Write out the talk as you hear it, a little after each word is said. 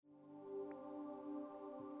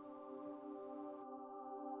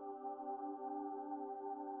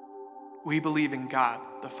We believe in God,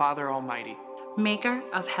 the Father Almighty, maker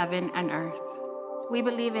of heaven and earth. We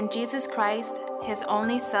believe in Jesus Christ, his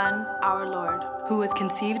only Son, our Lord, who was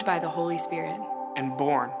conceived by the Holy Spirit and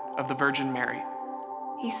born of the Virgin Mary.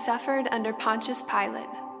 He suffered under Pontius Pilate,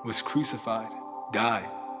 was crucified, died,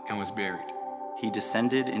 and was buried. He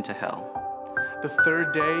descended into hell. The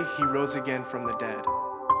third day he rose again from the dead.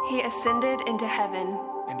 He ascended into heaven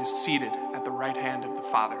and is seated at the right hand of the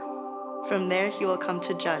Father. From there he will come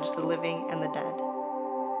to judge the living and the dead.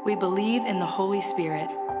 We believe in the Holy Spirit,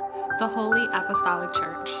 the Holy Apostolic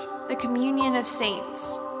Church, the communion of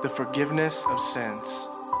saints, the forgiveness of sins,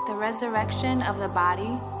 the resurrection of the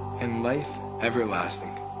body, and life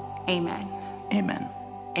everlasting. Amen. Amen.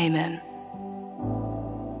 Amen.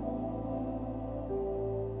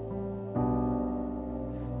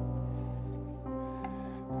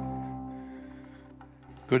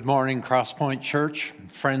 Good morning, Crosspoint Church,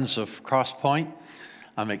 friends of Crosspoint.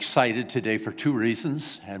 I'm excited today for two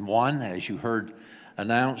reasons. And one, as you heard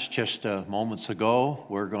announced just moments ago,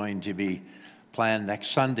 we're going to be planned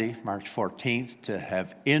next Sunday, March 14th, to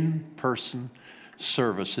have in-person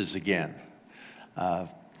services again.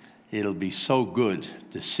 It'll be so good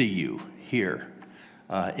to see you here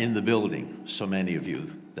in the building, so many of you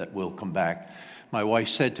that will come back. My wife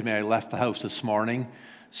said to me, I left the house this morning,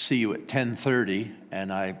 see you at 10:30,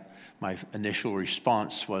 and my initial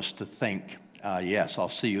response was to think, yes, I'll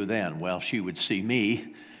see you then. Well, she would see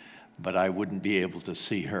me, but I wouldn't be able to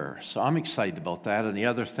see her. So I'm excited about that. And the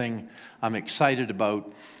other thing I'm excited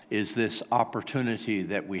about is this opportunity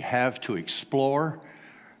that we have to explore,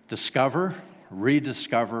 discover,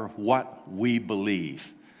 rediscover what we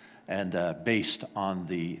believe, and based on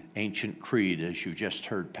the ancient creed, as you just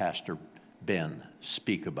heard Pastor Ben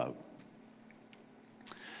speak about.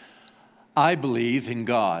 I believe in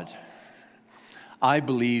God. I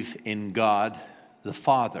believe in God the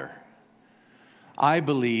Father. I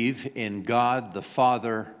believe in God the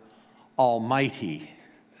Father Almighty.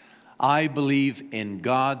 I believe in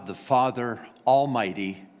God the Father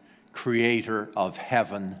Almighty, creator of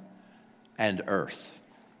heaven and earth.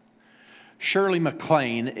 Shirley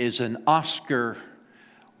MacLaine is an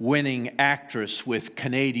Oscar-winning actress with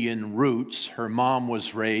Canadian roots. Her mom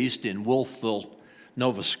was raised in Wolfville,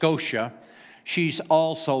 Nova Scotia. She's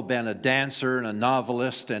also been a dancer and a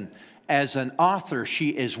novelist, and as an author, she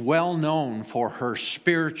is well known for her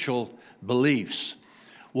spiritual beliefs.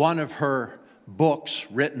 One of her books,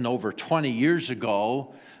 written over 20 years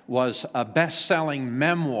ago, was a best-selling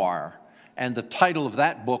memoir, and the title of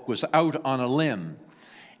that book was Out on a Limb.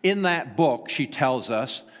 In that book, she tells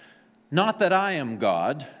us, not that I am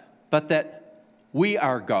God, but that we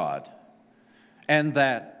are God, and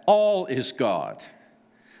that all is God,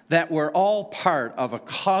 that we're all part of a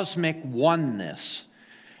cosmic oneness.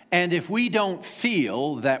 And if we don't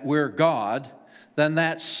feel that we're God, then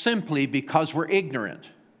that's simply because we're ignorant.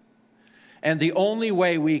 And the only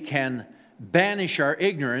way we can banish our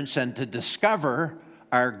ignorance and to discover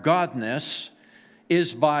our godness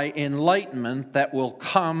is by enlightenment that will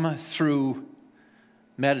come through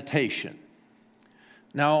meditation.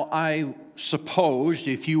 Now, I suppose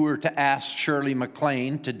if you were to ask Shirley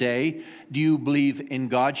MacLaine today, do you believe in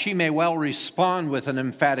God? She may well respond with an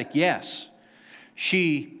emphatic yes.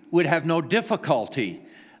 She would have no difficulty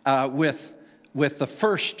with the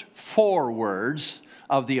first four words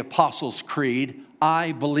of the Apostles' Creed,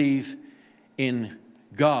 I believe in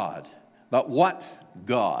God. But what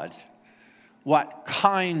God? What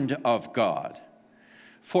kind of God?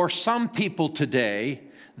 For some people today,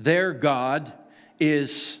 their God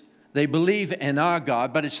is, they believe in our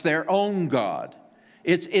God, but it's their own God.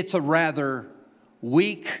 It's a rather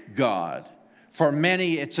weak God. For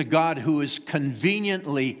many, it's a God who is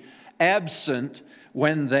conveniently absent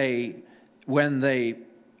when they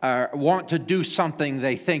want to do something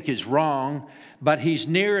they think is wrong, but he's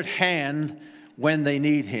near at hand when they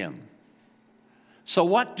need him. So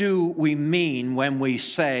what do we mean when we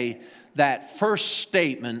say that first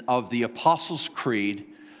statement of the Apostles' Creed,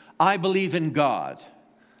 I believe in God,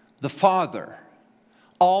 the Father,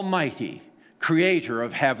 Almighty, creator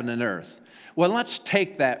of heaven and earth? Well, let's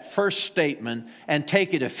take that first statement and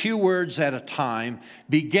take it a few words at a time,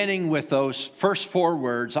 beginning with those first four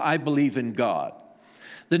words, I believe in God.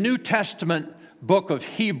 The New Testament book of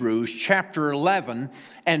Hebrews, chapter 11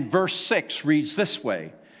 and verse 6 reads this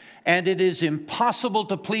way, and it is impossible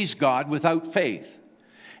to please God without faith.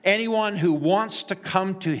 Anyone who wants to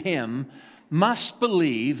come to him must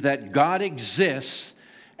believe that God exists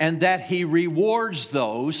and that he rewards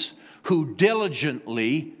those who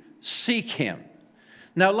diligently seek him.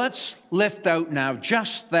 Now let's lift out now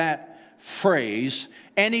just that phrase,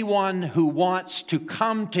 anyone who wants to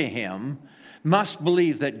come to him must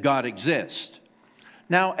believe that God exists.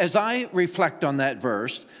 Now, as I reflect on that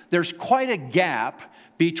verse, there's quite a gap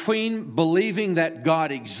between believing that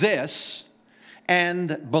God exists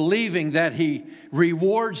and believing that he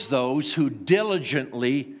rewards those who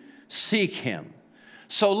diligently seek him.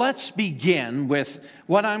 So let's begin with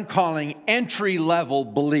what I'm calling entry-level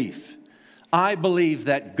belief. I believe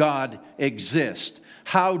that God exists.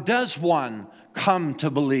 How does one come to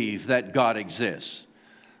believe that God exists?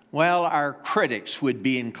 Well, our critics would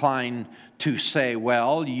be inclined to say,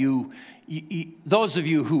 well, those of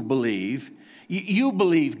you who believe, you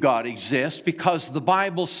believe God exists because the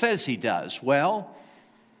Bible says he does. Well,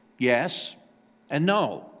 yes and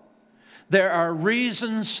no. There are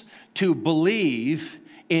reasons to believe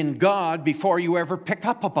in God before you ever pick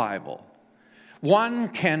up a Bible. One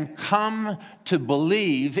can come to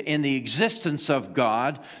believe in the existence of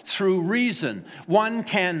God through reason. One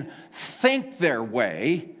can think their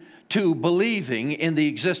way to believing in the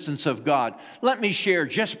existence of God. Let me share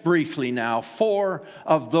just briefly now 4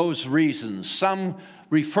 of those reasons. Some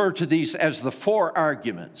refer to these as the 4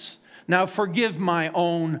 arguments. Now, forgive my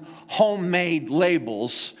own homemade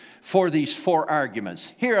labels for these 4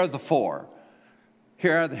 arguments. Here are the 4.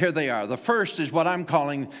 Here they are. The first is what I'm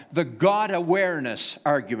calling the God awareness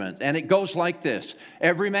argument. And it goes like this.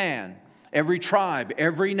 Every man, every tribe,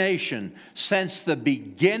 every nation, since the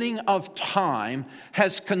beginning of time,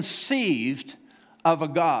 has conceived of a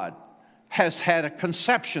God, has had a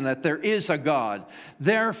conception that there is a God.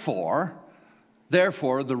 Therefore,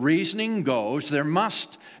 the reasoning goes, there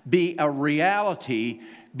must be a reality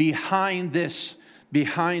behind this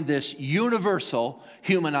universal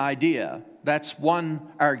human idea. That's one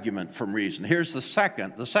argument from reason. Here's the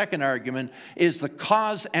second. The second argument is the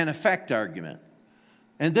cause and effect argument.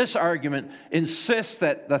 And this argument insists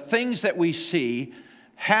that the things that we see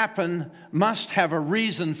happen must have a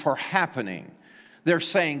reason for happening. They're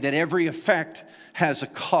saying that every effect has a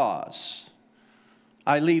cause.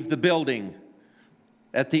 I leave the building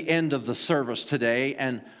at the end of the service today,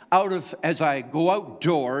 and as I go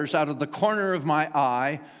outdoors, out of the corner of my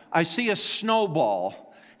eye, I see a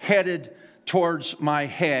snowball headed towards my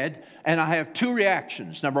head, and I have 2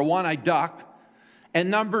 reactions. Number 1, I duck, and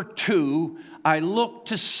number 2, I look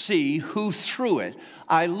to see who threw it.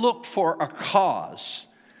 I look for a cause.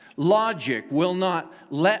 Logic will not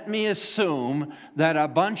let me assume that a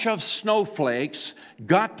bunch of snowflakes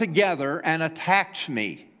got together and attacked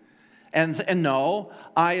me. And no,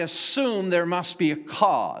 I assume there must be a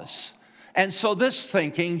cause. And so this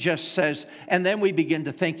thinking just says, and then we begin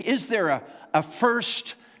to think, is there a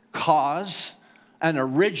first cause, an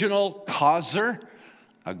original causer,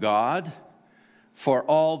 a God, for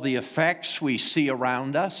all the effects we see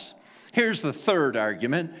around us? Here's the third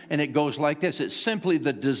argument, and it goes like this. It's simply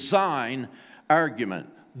the design argument.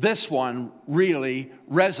 This one really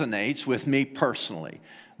resonates with me personally.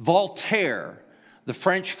 Voltaire, the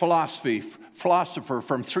French philosopher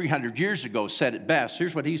from 300 years ago, said it best.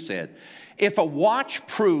 Here's what he said. If a watch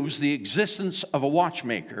proves the existence of a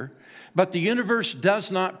watchmaker, but the universe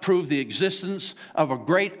does not prove the existence of a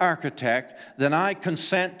great architect, then I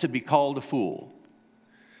consent to be called a fool.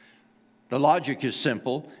 The logic is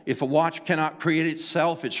simple. If a watch cannot create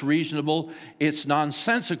itself, it's reasonable, it's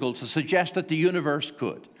nonsensical to suggest that the universe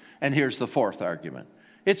could. And here's the fourth argument.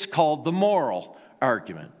 It's called the moral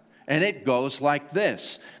argument. And it goes like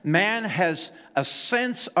this. Man has a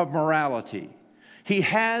sense of morality. He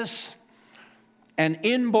has an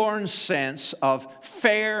inborn sense of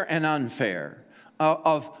fair and unfair,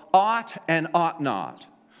 of ought and ought not,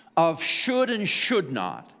 of should and should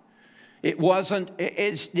not.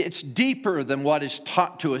 It's deeper than what is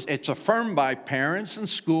taught to us. It's affirmed by parents and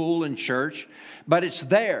school and church, but it's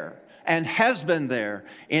there and has been there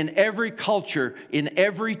in every culture, in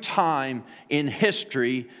every time in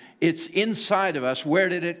history. It's inside of us. Where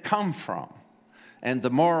did it come from? And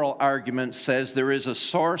the moral argument says there is a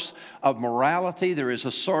source of morality, there is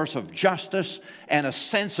a source of justice, and a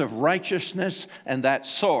sense of righteousness, and that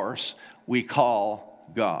source we call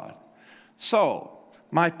God. So,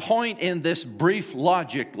 my point in this brief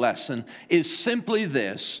logic lesson is simply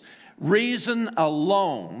this. Reason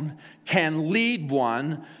alone can lead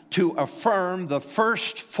one to affirm the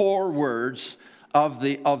first 4 words of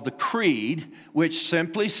the creed, which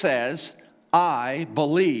simply says, I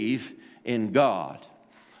believe in God.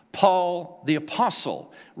 Paul the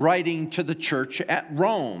apostle, writing to the church at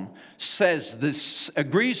Rome, says this,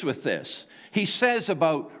 agrees with this. He says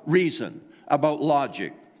about reason, about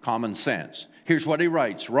logic, common sense. Here's what he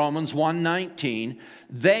writes, Romans 1:19,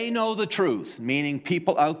 they know the truth, meaning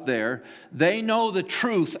people out there, they know the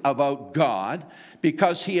truth about God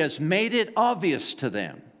because he has made it obvious to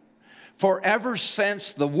them. For ever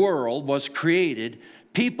since the world was created,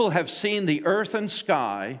 people have seen the earth and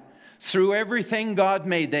sky. Through everything God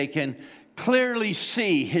made, they can clearly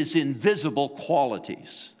see his invisible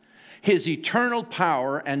qualities, his eternal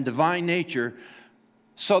power and divine nature,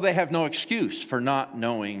 so they have no excuse for not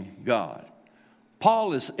knowing God.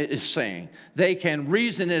 Paul is saying they can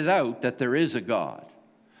reason it out that there is a God.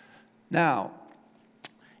 Now,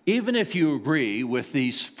 even if you agree with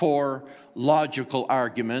these four logical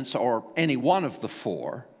arguments or any one of the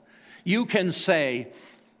four, you can say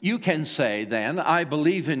then, I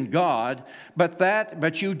believe in God,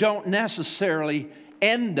 but you don't necessarily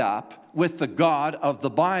end up with the God of the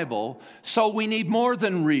Bible. So we need more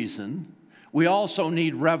than reason. We also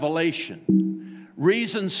need revelation.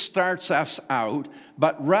 Reason starts us out,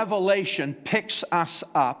 but revelation picks us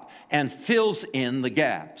up and fills in the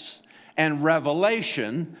gaps. And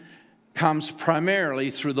revelation comes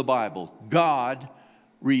primarily through the Bible. God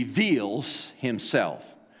reveals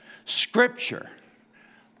himself. Scripture,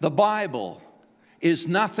 the Bible, is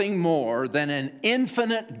nothing more than an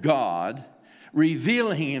infinite God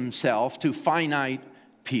revealing himself to finite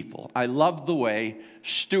people. I love the way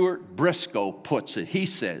Stuart Briscoe puts it. He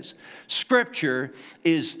says, Scripture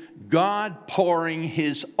is God pouring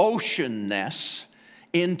his oceanness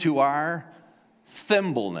into our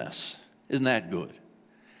thimbleness. Isn't that good?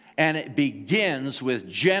 And it begins with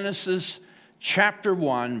Genesis chapter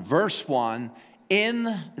 1, verse 1, in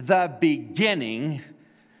the beginning,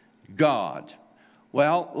 God.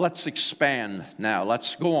 Well, let's expand now.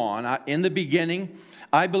 Let's go on. In the beginning,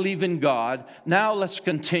 I believe in God. Now let's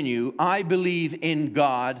continue. I believe in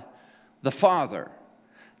God the Father.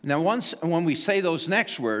 Now, when we say those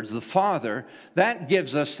next words, the Father, that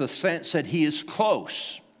gives us the sense that he is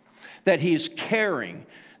close, that he is caring,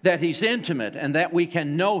 that he's intimate, and that we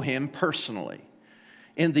can know him personally.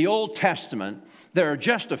 In the Old Testament, there are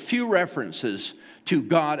just a few references to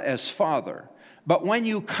God as Father. But when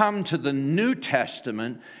you come to the New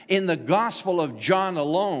Testament, in the Gospel of John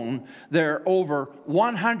alone, there are over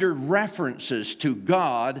 100 references to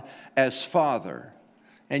God as Father.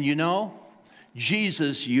 And you know,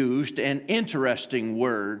 Jesus used an interesting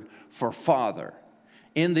word for Father.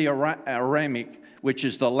 In the Aramaic, which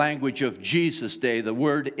is the language of Jesus' day, the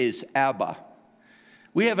word is Abba.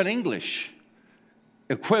 We have an English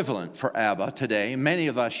equivalent for Abba today. Many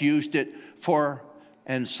of us used it for,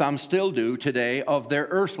 and some still do today, of their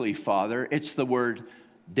earthly father. It's the word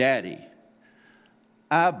daddy.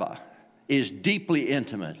 Abba is deeply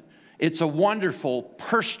intimate. It's a wonderful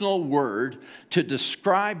personal word to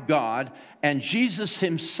describe God, and Jesus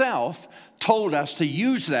himself told us to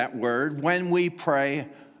use that word when we pray,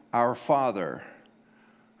 Our Father,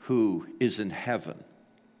 who is in heaven.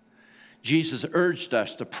 Jesus urged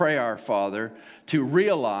us to pray our Father, to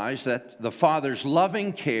realize that the Father's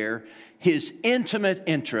loving care, his intimate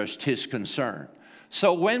interest, his concern.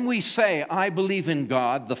 So when we say, I believe in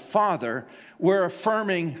God, the Father, we're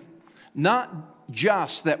affirming not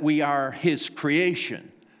just that we are his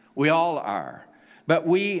creation, we all are, but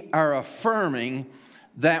we are affirming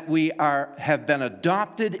that we have been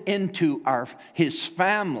adopted into his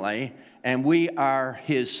family, and we are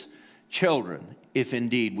his children, if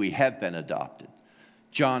indeed we have been adopted.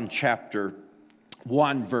 John chapter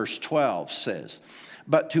 1, verse 12 says,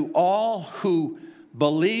 but to all who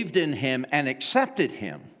believed in him and accepted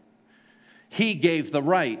him, he gave the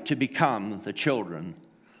right to become the children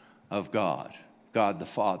of God. God the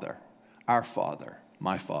Father, our Father,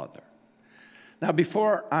 my Father. Now,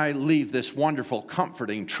 before I leave this wonderful,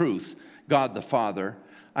 comforting truth, God the Father,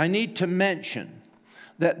 I need to mention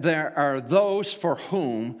that there are those for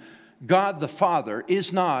whom God the Father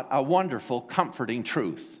is not a wonderful, comforting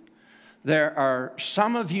truth. There are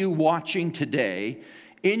some of you watching today,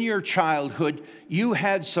 in your childhood, you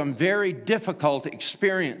had some very difficult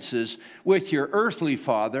experiences with your earthly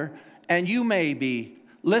father, and you may be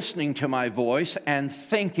listening to my voice and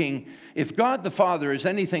thinking, if God the Father is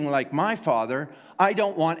anything like my father, I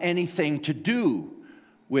don't want anything to do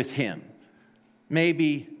with him.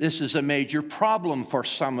 Maybe this is a major problem for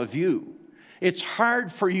some of you. It's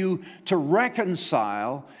hard for you to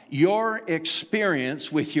reconcile your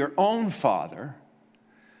experience with your own father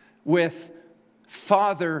with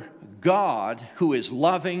Father God, who is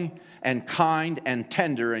loving and kind and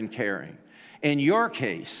tender and caring. In your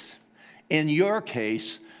case,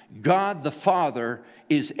 God the Father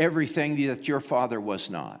is everything that your father was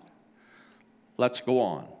not. Let's go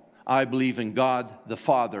on. I believe in God the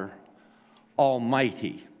Father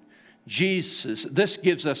Almighty. Jesus, this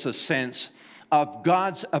gives us a sense of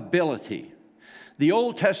God's ability. The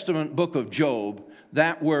Old Testament book of Job,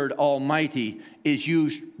 that word Almighty is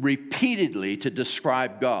used repeatedly to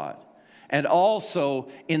describe God. And also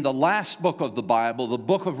in the last book of the Bible, the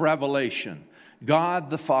book of Revelation, God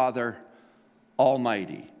the Father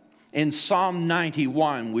Almighty. In Psalm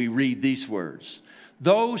 91, we read these words,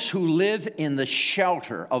 "Those who live in the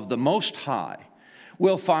shelter of the Most High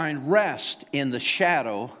will find rest in the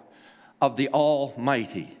shadow of the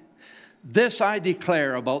Almighty. This I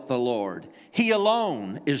declare about the Lord. He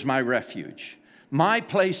alone is my refuge, my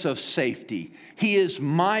place of safety. He is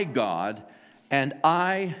my God, and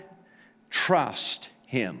I trust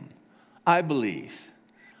him." I believe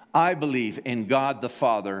in God the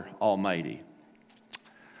Father Almighty.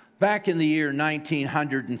 Back in the year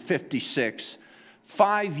 1956,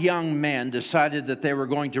 5 young men decided that they were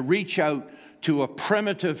going to reach out to a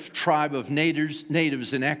primitive tribe of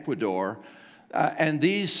natives in Ecuador, and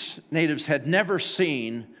these natives had never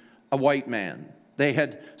seen a white man.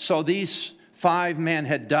 So these 5 men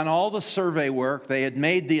had done all the survey work, they had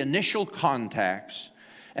made the initial contacts,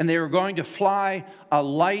 and they were going to fly a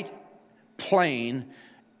light plane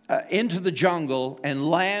into the jungle and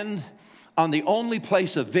land on the only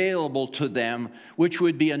place available to them, which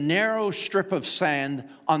would be a narrow strip of sand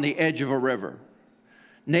on the edge of a river.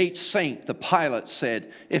 Nate Saint, the pilot,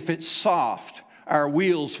 said, "If it's soft, our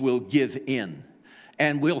wheels will give in,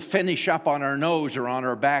 and we'll finish up on our nose or on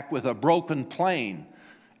our back with a broken plane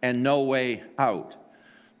and no way out."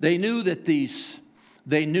 They knew that these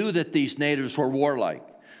natives were warlike.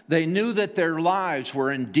 They knew that their lives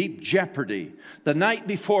were in deep jeopardy. The night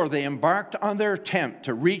before they embarked on their attempt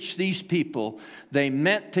to reach these people, they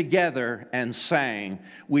met together and sang,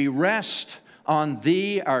 "We rest on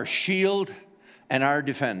thee, our shield and our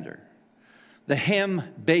defender." The hymn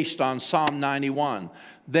based on Psalm 91.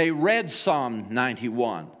 They read Psalm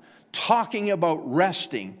 91, talking about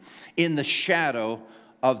resting in the shadow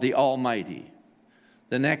of the Almighty.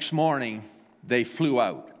 The next morning, they flew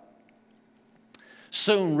out.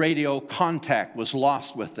 Soon, radio contact was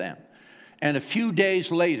lost with them. And a few days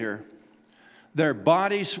later, their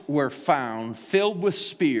bodies were found filled with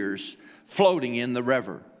spears floating in the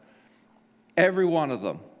river. Every one of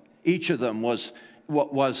them, each of them was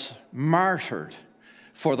martyred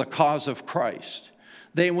for the cause of Christ.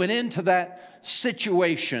 They went into that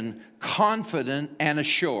situation confident and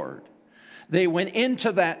assured. They went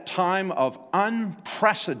into that time of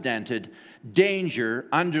unprecedented danger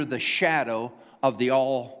under the shadow of the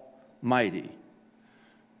Almighty.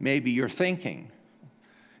 Maybe you're thinking,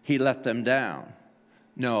 he let them down.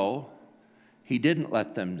 No, he didn't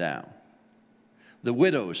let them down. The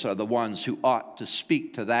widows are the ones who ought to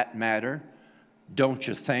speak to that matter, don't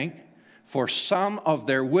you think? For some of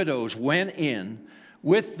their widows went in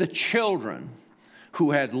with the children who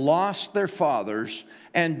had lost their fathers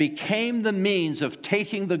and became the means of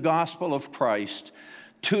taking the gospel of Christ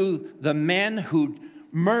to the men who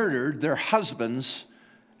murdered their husbands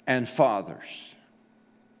and fathers.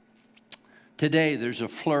 Today, there's a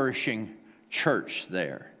flourishing church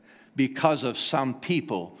there because of some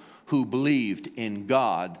people who believed in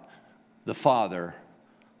God, the Father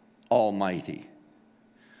Almighty.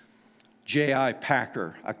 J.I.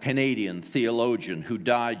 Packer, a Canadian theologian who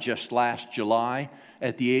died just last July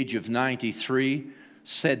at the age of 93,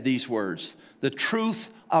 said these words, "The truth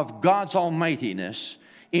of God's almightiness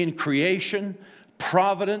in creation,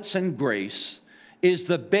 providence, and grace is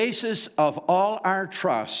the basis of all our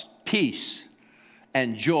trust, peace,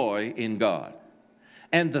 and joy in God.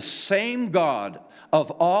 And the same God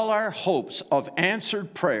of all our hopes of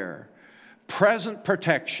answered prayer, present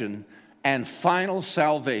protection, and final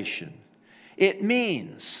salvation. It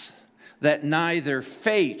means that neither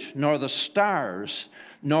fate nor the stars,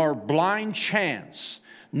 nor blind chance,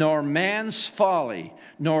 nor man's folly,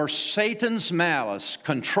 nor Satan's malice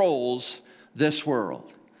controls this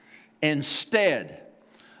world. Instead,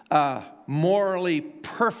 a morally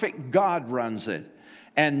perfect God runs it,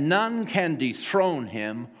 and none can dethrone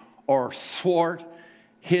him or thwart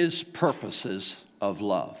his purposes of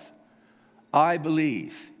love." I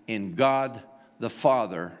believe in God the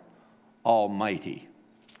Father Almighty.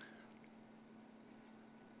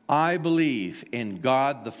 I believe in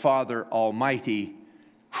God the Father Almighty,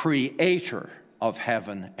 creator of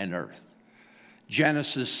heaven and earth.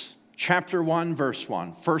 Genesis chapter 1, verse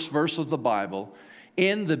 1, first verse of the Bible.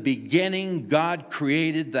 In the beginning, God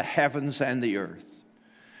created the heavens and the earth.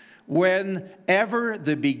 Whenever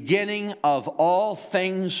the beginning of all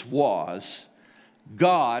things was,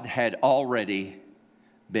 God had already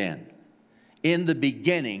been. In the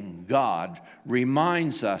beginning, God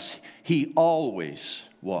reminds us He always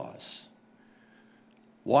was.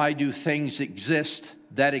 Why do things exist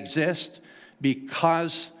that exist?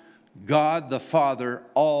 Because God the Father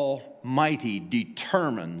Almighty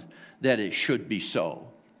determined that it should be so.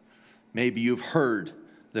 Maybe you've heard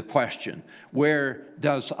the question, where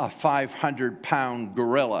does a 500-pound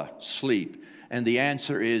gorilla sleep? And the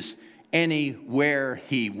answer is, anywhere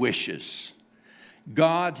he wishes.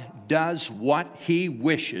 God does what He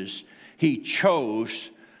wishes. He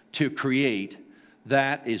chose to create.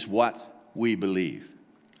 That is what we believe.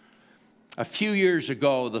 A few years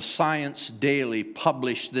ago, the Science Daily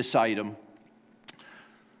published this item. It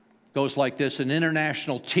goes like this: an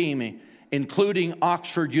international team, including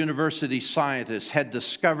Oxford University scientists,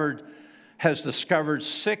 has discovered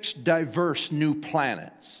 6 diverse new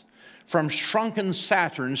planets, from shrunken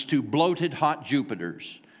Saturns to bloated hot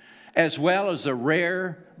Jupiters, as well as a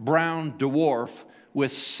rare brown dwarf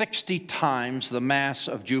with 60 times the mass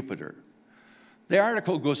of Jupiter. The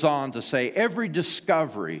article goes on to say every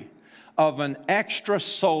discovery of an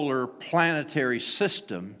extrasolar planetary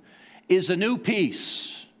system is a new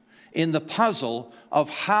piece in the puzzle of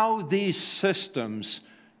how these systems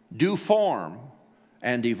do form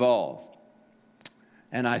and evolve.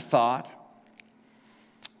 And I thought,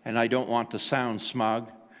 and I don't want to sound smug,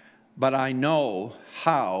 but I know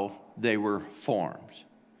how they were formed.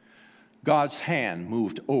 God's hand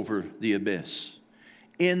moved over the abyss.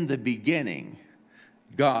 In the beginning,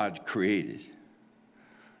 God created.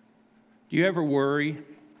 Do you ever worry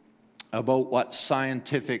about what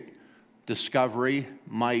scientific discovery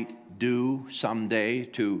might do someday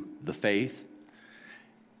to the faith?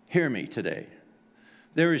 Hear me today.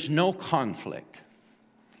 There is no conflict.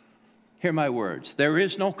 Hear my words. There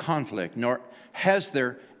is no conflict, nor has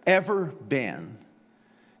there ever been,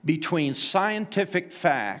 between scientific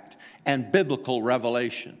fact and biblical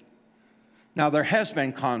revelation. Now, there has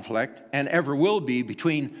been conflict, and ever will be,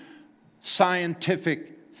 between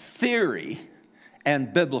scientific theory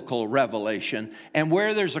and biblical revelation. And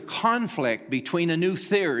where there's a conflict between a new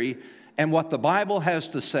theory and what the Bible has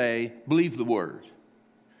to say, believe the Word.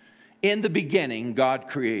 In the beginning, God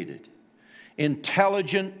created.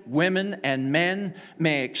 Intelligent women and men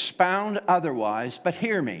may expound otherwise, but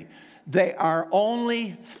hear me, they are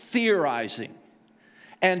only theorizing.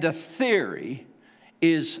 And a theory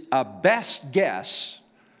is a best guess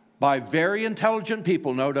by very intelligent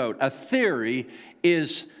people, no doubt. A theory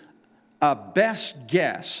is a best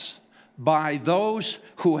guess by those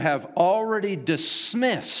who have already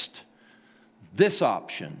dismissed this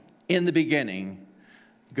option. In the beginning,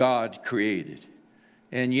 God created.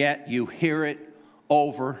 And yet you hear it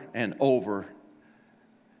over and over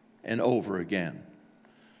and over again.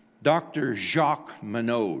 Dr. Jacques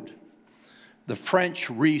Monod, the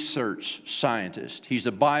French research scientist, he's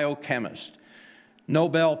a biochemist,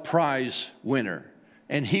 Nobel Prize winner,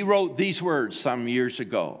 and he wrote these words some years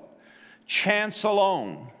ago: chance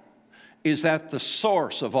alone is at the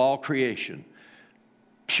source of all creation.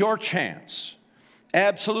 Pure chance,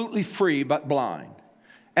 absolutely free but blind,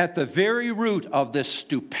 at the very root of this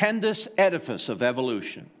stupendous edifice of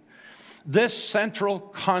evolution. This central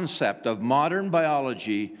concept of modern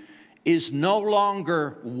biology is no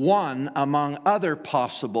longer one among other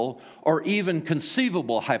possible or even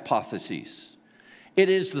conceivable hypotheses. It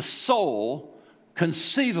is the sole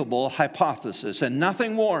conceivable hypothesis, and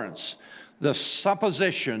nothing warrants the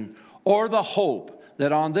supposition or the hope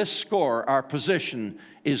that on this score our position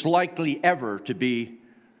is likely ever to be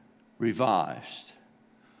revised.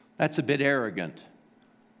 That's a bit arrogant,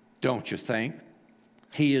 don't you think?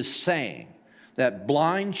 He is saying that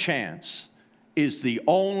blind chance is the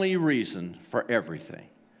only reason for everything.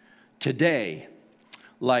 Today,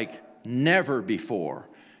 like never before,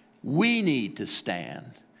 we need to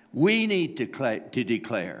stand. We need to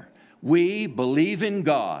declare, we believe in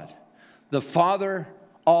God, the Father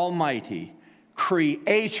Almighty,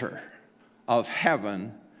 creator of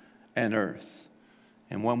heaven and earth.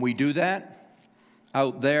 And when we do that,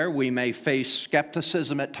 out there we may face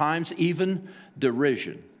skepticism at times, even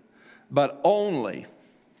derision. But only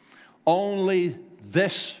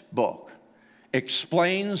this book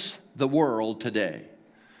explains the world today.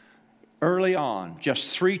 Early on,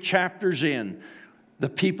 just 3 chapters in, the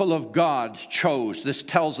people of God chose. This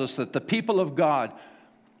tells us that the people of God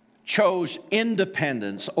chose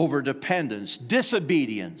independence over dependence,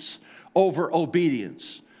 disobedience over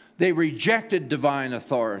obedience. They rejected divine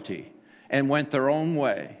authority and went their own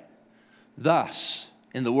way. Thus,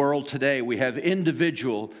 in the world today, we have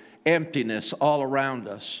individual emptiness all around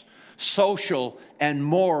us. Social and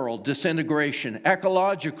moral disintegration,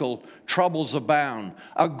 ecological troubles abound.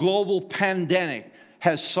 A global pandemic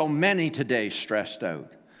has so many today stressed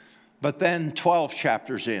out. But then 12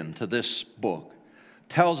 chapters into this book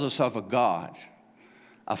tells us of a God,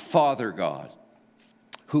 a Father God,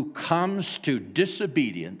 who comes to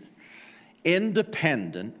disobedient,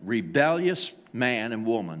 independent, rebellious man and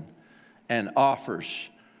woman and offers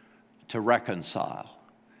to reconcile.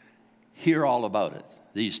 Hear all about it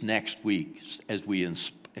these next weeks as we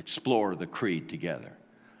explore the creed together.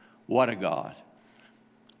 What a God.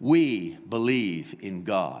 We believe in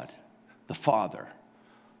God, the Father,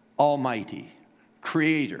 Almighty,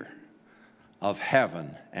 Creator of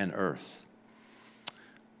heaven and earth.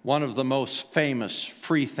 One of the most famous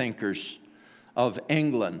freethinkers of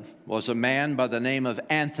England was a man by the name of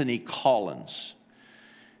Anthony Collins.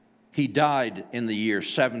 He died in the year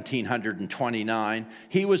 1729.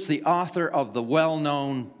 He was the author of the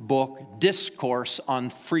well-known book, Discourse on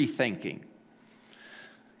Freethinking.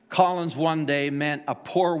 Collins one day met a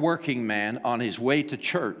poor working man on his way to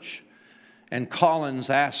church, and Collins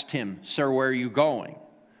asked him, "Sir, where are you going?"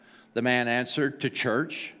 The man answered, "To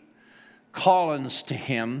church." Collins to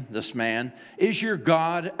him, this man, "Is your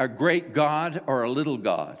God a great God or a little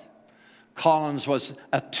God?" Collins was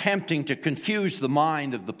attempting to confuse the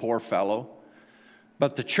mind of the poor fellow,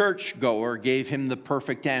 but the churchgoer gave him the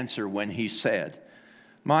perfect answer when he said,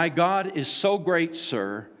 "My God is so great,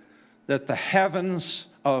 sir, that the heavens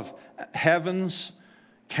of heavens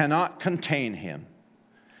cannot contain him,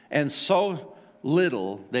 and so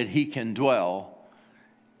little that he can dwell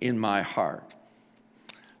in my heart."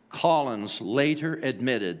 Collins later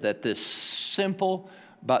admitted that this simple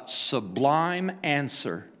but sublime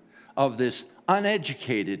answer of this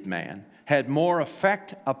uneducated man had more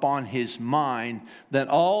effect upon his mind than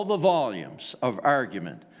all the volumes of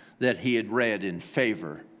argument that he had read in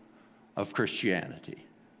favor of Christianity.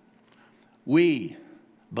 We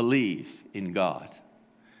believe in God,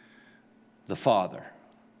 the Father,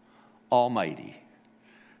 Almighty,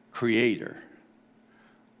 Creator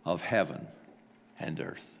of heaven and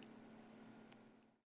earth.